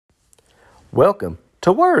Welcome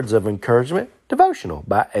to Words of Encouragement Devotional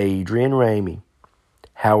by Adrian Ramey.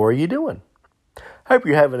 How are you doing? Hope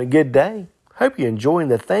you're having a good day. Hope you're enjoying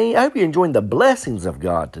the blessings of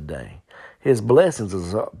God today. His blessings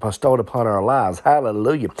is bestowed upon our lives.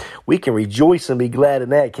 Hallelujah. We can rejoice and be glad in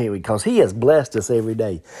that, can't we? Because He has blessed us every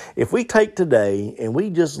day. If we take today and we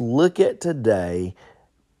just look at today,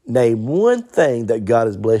 name one thing that God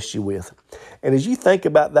has blessed you with. And as you think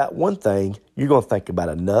about that one thing, you're going to think about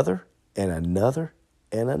another and another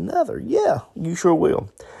and another. Yeah, you sure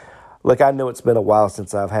will. Look, I know it's been a while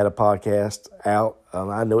since I've had a podcast out.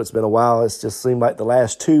 I know it's been a while. It's just seemed like the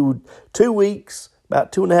last two weeks,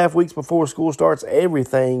 about 2.5 weeks before school starts,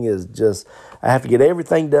 everything is just, I have to get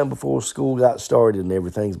everything done before school got started and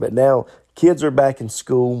everything. But now kids are back in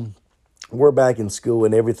school. We're back in school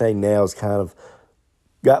and everything now is kind of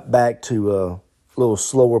got back to a little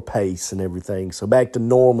slower pace and everything. So back to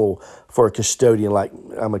normal for a custodian, like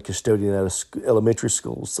I'm a custodian at a elementary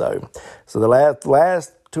school. So the last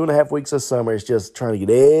 2.5 weeks of summer is just trying to get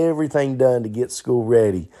everything done to get school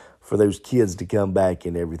ready for those kids to come back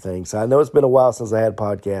and everything. So I know it's been a while since I had a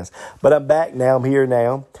podcast, but I'm back now. I'm here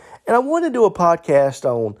now. And I want to do a podcast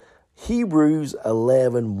on Hebrews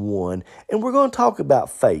 11:1, and we're going to talk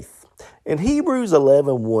about faith. And Hebrews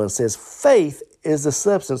 11:1 says, faith is the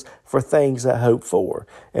substance for things that hope for,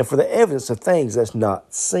 and for the evidence of things that's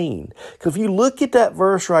not seen. Because if you look at that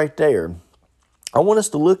verse right there, I want us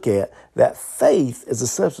to look at that faith is the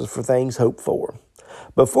substance for things hoped for.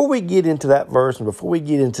 Before we get into that verse and before we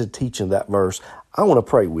get into teaching that verse, I want to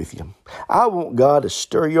pray with you. I want God to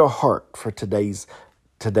stir your heart for today's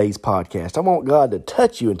podcast. I want God to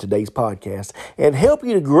touch you in today's podcast and help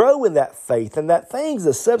you to grow in that faith, and that things,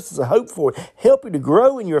 the substance of hope for, help you to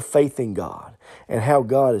grow in your faith in God and how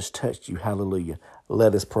God has touched you. Hallelujah.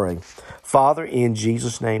 Let us pray. Father, in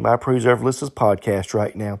Jesus' name, I preserve this podcast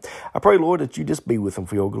right now. I pray, Lord, that you just be with them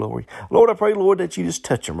for your glory. Lord, I pray, Lord, that you just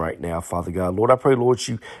touch them right now, Father God. Lord, I pray, Lord,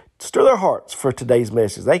 you stir their hearts for today's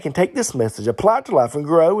message. They can take this message, apply it to life, and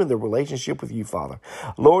grow in their relationship with you, Father.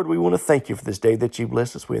 Lord, we want to thank you for this day that you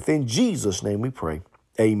blessed us with. In Jesus' name we pray.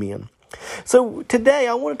 Amen. So today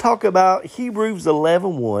I want to talk about Hebrews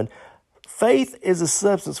 11:1. Faith is a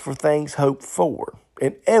substance for things hoped for,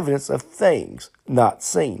 and evidence of things not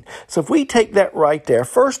seen. So if we take that right there,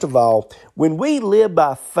 first of all, when we live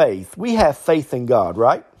by faith, we have faith in God,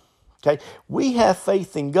 right? Okay, we have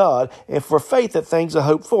faith in God, and for faith that things are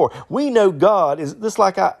hoped for. We know God is just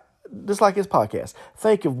like his podcast.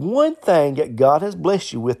 Think of one thing that God has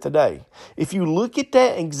blessed you with today. If you look at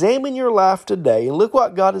that, examine your life today, and look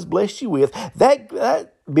what God has blessed you with,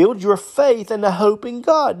 that builds your faith and the hope in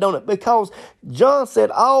God, don't it? Because John said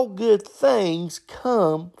all good things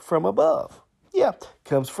come from above. Yeah,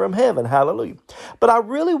 comes from heaven. Hallelujah. But I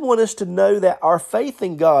really want us to know that our faith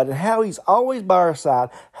in God and how He's always by our side,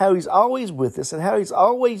 how He's always with us, and how He's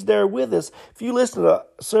always there with us. If you listen to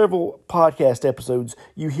several podcast episodes,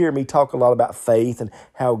 you hear me talk a lot about faith and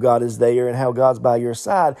how God is there and how God's by your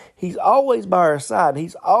side. He's always by our side.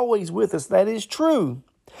 He's always with us. That is true.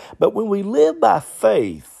 But when we live by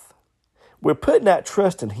faith, we're putting that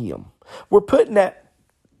trust in Him. We're putting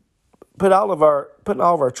all of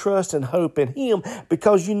our trust and hope in Him,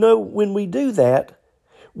 because when we do that,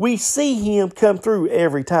 we see Him come through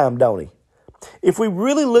every time, don't He? If we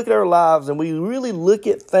really look at our lives and we really look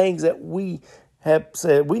at things that we have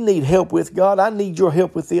said, we need help with, God, I need your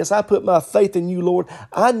help with this. I put my faith in you, Lord.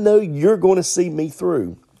 I know you're going to see me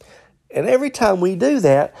through. And every time we do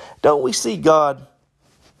that, don't we see God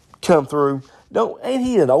come through? Ain't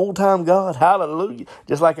He an old-time God? Hallelujah.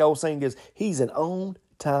 Just like the old saying is, He's an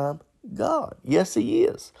on-time God. Yes, He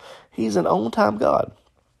is. He's an on-time God.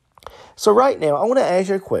 So right now, I want to ask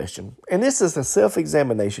you a question, and this is a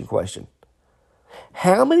self-examination question.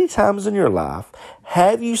 How many times in your life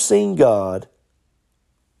have you seen God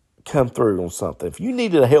come through on something? If you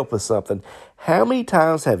needed help with something, how many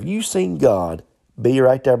times have you seen God be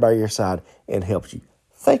right there by your side and help you?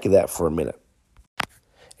 Think of that for a minute.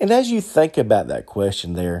 And as you think about that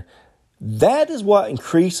question there, that is what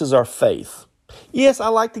increases our faith. Yes, I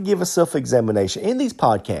like to give a self-examination in these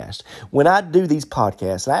podcasts. When I do these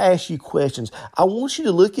podcasts and I ask you questions, I want you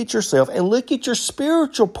to look at yourself and look at your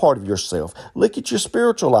spiritual part of yourself. Look at your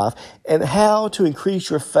spiritual life and how to increase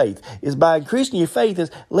your faith. Is by increasing your faith is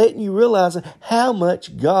letting you realize how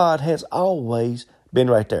much God has always been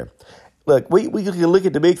right there. Look, we can look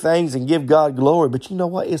at the big things and give God glory, but you know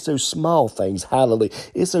what? It's those small things, hallelujah.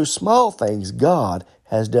 It's those small things God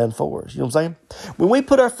has done for us. You know what I'm saying? When we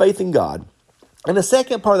put our faith in God, and the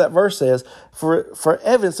second part of that verse says, for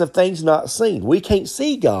evidence of things not seen. We can't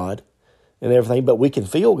see God, and everything, but we can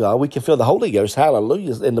feel God. We can feel the Holy Ghost.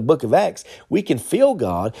 Hallelujah. In the book of Acts, we can feel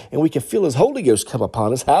God, and we can feel His Holy Ghost come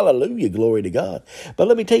upon us. Hallelujah. Glory to God. But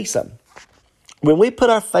let me tell you something. When we put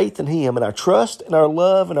our faith in Him and our trust and our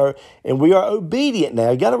love and we are obedient now,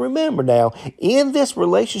 you got to remember now, in this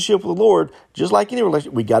relationship with the Lord, just like any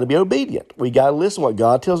relationship, we got to be obedient. We got to listen to what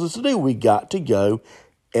God tells us to do. We got to go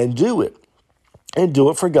and do it. And do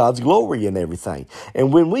it for God's glory and everything.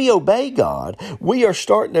 And when we obey God, we are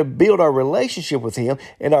starting to build our relationship with Him,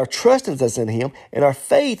 and our trust is in Him, and our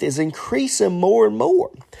faith is increasing more and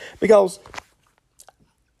more. Because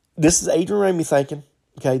this is Adrian Ramey thinking.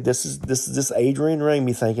 Okay, this is Adrian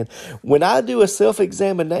Ramey thinking. When I do a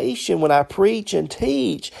self-examination, when I preach and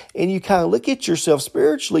teach, and you kind of look at yourself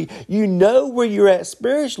spiritually, you know where you're at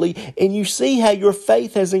spiritually, and you see how your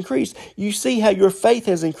faith has increased. You see how your faith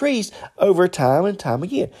has increased over time and time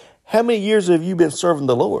again. How many years have you been serving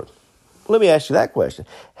the Lord? Let me ask you that question.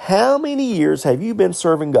 How many years have you been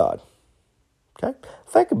serving God? Okay,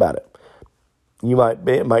 think about it.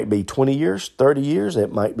 It might be 20 years, 30 years.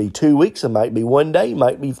 It might be 2 weeks. It might be 1 day. It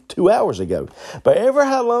might be 2 hours ago. But ever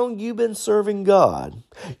how long you've been serving God,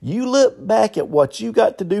 you look back at what you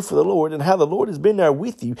got to do for the Lord and how the Lord has been there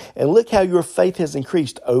with you, and look how your faith has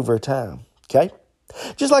increased over time. Okay?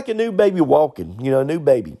 Just like a new baby walking, a new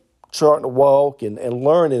baby starting to walk and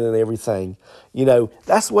learning and everything.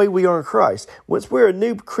 That's the way we are in Christ. Once we're a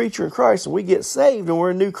new creature in Christ and we get saved and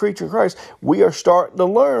we're a new creature in Christ, we are starting to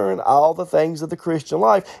learn all the things of the Christian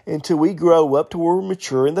life until we grow up to where we're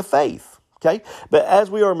mature in the faith. Okay? But as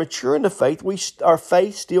we are mature in the faith, our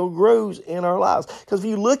faith still grows in our lives. Because if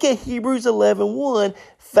you look at Hebrews 11:1,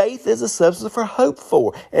 faith is a substance for hope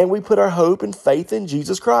for. And we put our hope and faith in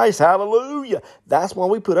Jesus Christ. Hallelujah. That's why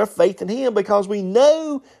we put our faith in Him, because we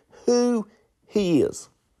know who He is.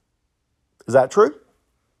 Is that true?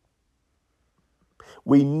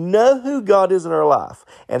 We know who God is in our life.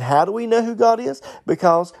 And how do we know who God is?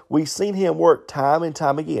 Because we've seen Him work time and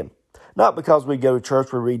time again. Not because we go to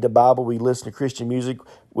church, we read the Bible, we listen to Christian music,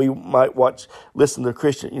 we might listen to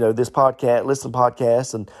Christian, this podcast, listen to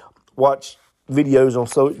podcasts and watch videos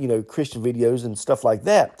on Christian videos and stuff like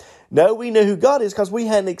that. No, we know who God is because we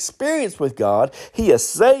had an experience with God. He has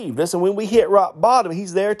saved us, and when we hit rock bottom,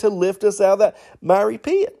 He's there to lift us out of that miry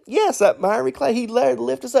pit. Yes, that miry clay. He's there to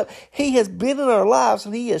lift us up. He has been in our lives,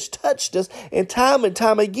 and He has touched us and time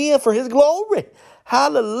again for His glory.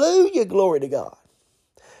 Hallelujah, glory to God.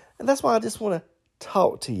 And that's why I just want to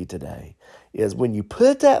talk to you today, is when you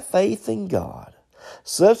put that faith in God,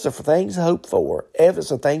 substance for things hoped for,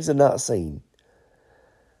 evidence of things not seen,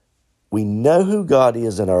 we know who God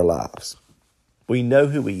is in our lives. We know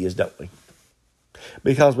who He is, don't we?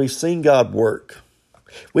 Because we've seen God work.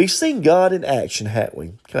 We've seen God in action, haven't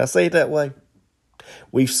we? Can I say it that way?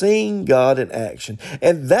 We've seen God in action.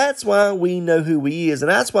 And that's why we know who He is.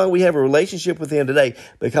 And that's why we have a relationship with Him today,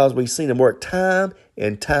 because we've seen Him work time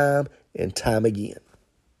and time and time again.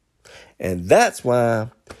 And that's why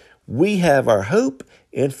we have our hope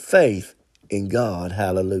and faith in God.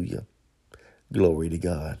 Hallelujah. Glory to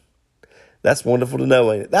God. That's wonderful to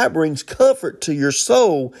know, ain't it? That brings comfort to your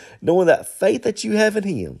soul, knowing that faith that you have in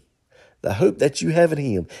Him, the hope that you have in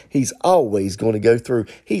Him, He's always going to go through.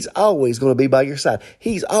 He's always going to be by your side.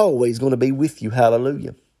 He's always going to be with you.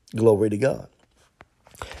 Hallelujah. Glory to God.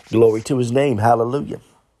 Glory to His name. Hallelujah.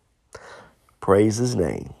 Praise His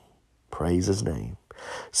name. Praise His name.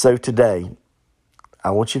 So today, I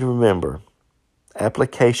want you to remember,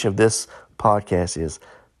 application of this podcast is,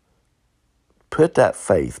 put that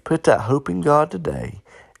faith, put that hope in God today,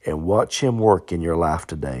 and watch Him work in your life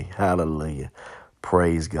today. Hallelujah.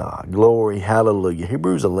 Praise God. Glory. Hallelujah.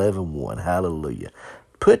 Hebrews 11:1. Hallelujah.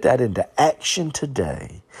 Put that into action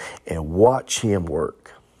today and watch Him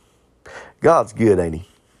work. God's good, ain't He?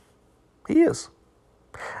 He is.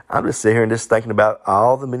 I'm just sitting here and just thinking about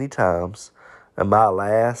all the many times in my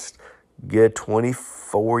last good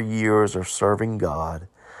 24 years of serving God,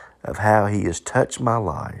 of how He has touched my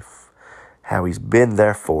life, how He's been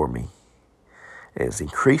there for me. It has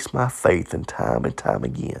increased my faith in time and time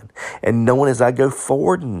again. And knowing as I go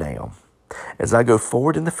forward now, as I go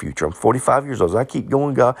forward in the future, I'm 45 years old, as I keep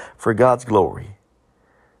going God for God's glory,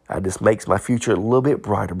 it just makes my future a little bit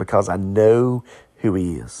brighter because I know who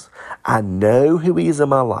He is. I know who He is in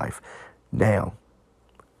my life. Now,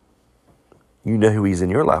 you know who He is in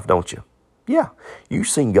your life, don't you? Yeah, you've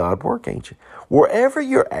seen God work, ain't you? Wherever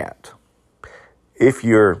you're at, if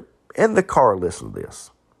you're in the car listening to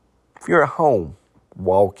this, if you're at home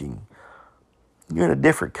walking, you're in a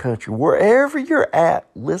different country, wherever you're at,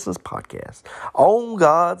 listen to this podcast on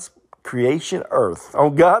God's creation earth,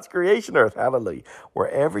 hallelujah,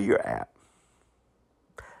 wherever you're at,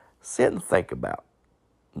 Sit and think about,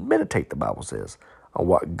 meditate, the Bible says,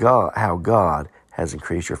 on how God has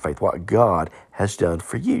increased your faith, what God has done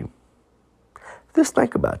for you. Just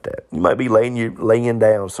think about that. You might be laying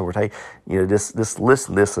down somewhere. Hey, just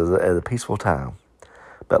listen to this as a peaceful time.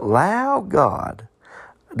 But allow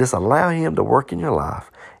Him to work in your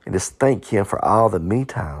life, and just thank Him for all the many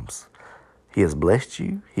times He has blessed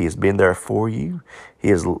you. He has been there for you. He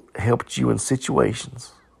has helped you in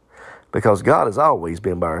situations. Because God has always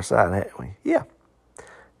been by our side, hasn't we? Yeah,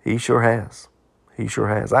 He sure has. He sure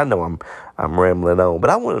has. I know I'm rambling on, but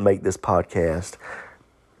I want to make this podcast,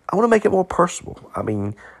 I want to make it more personal. I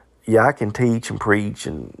mean, yeah, I can teach and preach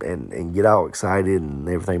and get all excited and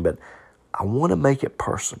everything, but I want to make it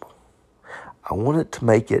personal. I want it to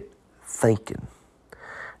make it thinking.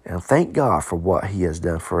 And thank God for what He has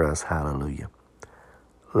done for us. Hallelujah.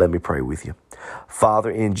 Let me pray with you. Father,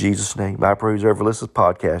 in Jesus' name, I pray who's ever listens to this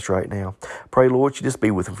podcast right now. Pray, Lord, you just be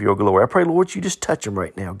with them for your glory. I pray, Lord, you just touch them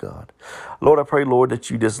right now, God. Lord, I pray, Lord, that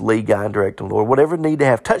you just lead, guide, and direct them, Lord. Whatever need to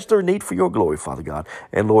have, touch their need for your glory, Father God.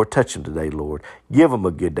 And, Lord, touch them today, Lord. Give them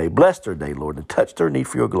a good day. Bless their day, Lord, and touch their need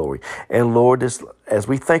for your glory. And, Lord, as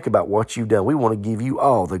we think about what you've done, we want to give you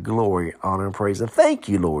all the glory, honor, and praise. And thank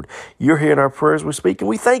you, Lord. You're hearing our prayers we speak, and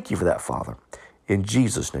we thank you for that, Father. In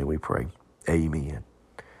Jesus' name we pray. Amen.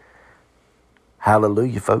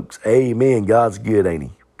 Hallelujah, folks. Amen. God's good, ain't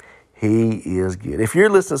He? He is good. If you're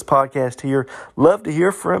listening to this podcast here, love to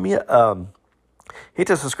hear from you. Hit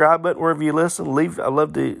the subscribe button wherever you listen. I'd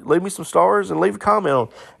love to leave me some stars and leave a comment on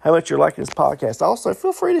how much you're liking this podcast. Also,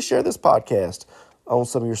 feel free to share this podcast on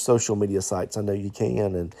some of your social media sites. I know you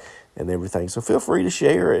can and everything. So feel free to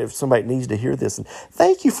share if somebody needs to hear this. And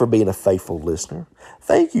thank you for being a faithful listener.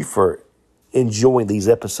 Thank you for enjoying these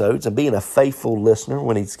episodes and being a faithful listener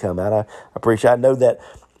when he's come out. I appreciate. I know for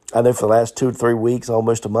the last 2 to 3 weeks,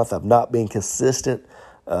 almost a month, I've not been consistent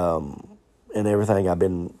in everything. I've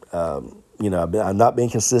been, I'm not being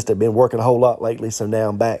consistent. I've been working a whole lot lately, so now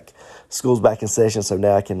I'm back. School's back in session, so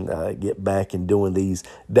now I can get back and doing these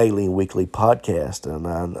daily and weekly podcasts.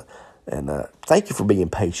 And thank you for being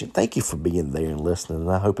patient. Thank you for being there and listening.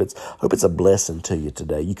 And I hope it's a blessing to you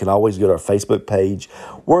today. You can always go to our Facebook page,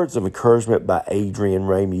 Words of Encouragement by Adrian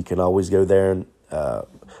Ramey. You can always go there and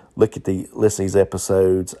listen to these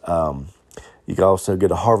episodes. You can also go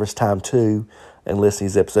to Harvest Time 2 and listen to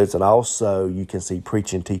these episodes. And also you can see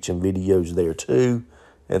preaching, teaching videos there too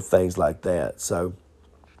and things like that.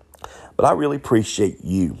 But I really appreciate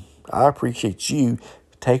you. I appreciate you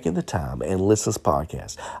taking the time and listening to this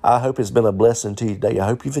podcast. I hope it's been a blessing to you today. I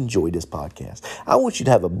hope you've enjoyed this podcast. I want you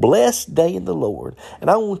to have a blessed day in the Lord. And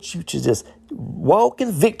I want you to just walk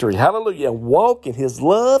in victory. Hallelujah. And walk in His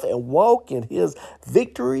love and walk in His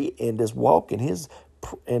victory and just walk in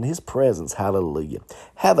His presence. Hallelujah.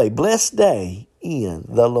 Have a blessed day in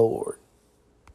the Lord.